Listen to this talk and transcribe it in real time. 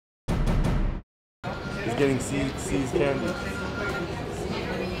He's getting C's candy.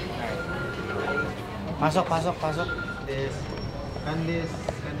 Pasok, pasok, pasok. Yes. Candies.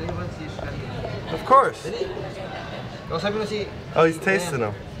 Of course. Si Oh, he's tasting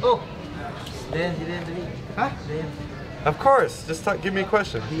them. Oh. Dan. Huh? Dan. Of course. Just give me a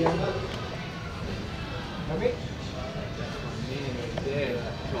question.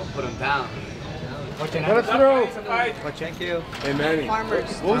 Put him down. Let us through. Oh, thank you. Hey Manny, what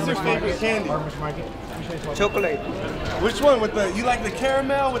was your favorite candy? Farmers market. Chocolate. Which one? With the you like the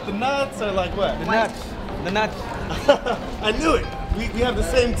caramel with the nuts or like what? The nuts. The nuts. I knew it. We have the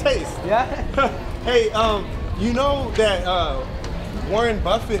same taste. Yeah? Hey, you know that Warren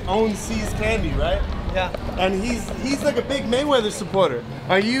Buffett owns C's Candy, right? Yeah. And he's like a big Mayweather supporter.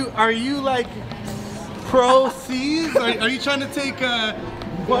 Are you like pro C's? Are you trying to take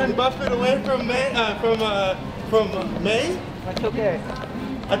Warren Buffett away from May? That's okay.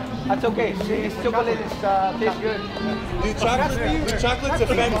 That's okay. This chocolate tastes good. Do chocolates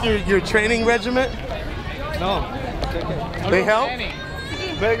affect your training regimen? No. It's okay. They help?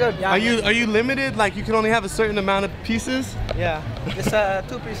 Very good. Yeah. Are you limited? Like you can only have a certain amount of pieces? Yeah. It's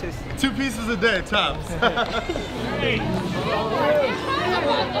 2 pieces. 2 pieces a day, tops.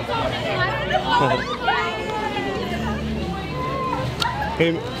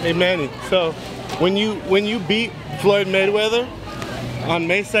 Hey Manny, so when you beat Floyd Mayweather on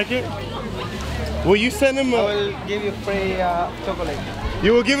May 2nd, will you send him I will give you free chocolate.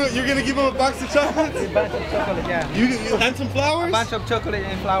 You're gonna give him a box of chocolates? A bunch of chocolate, yeah. You and some flowers? A bunch of chocolate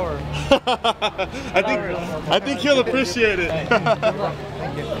and flour. I think he'll appreciate it.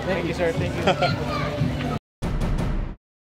 Thank you. Thank you, sir. Thank you.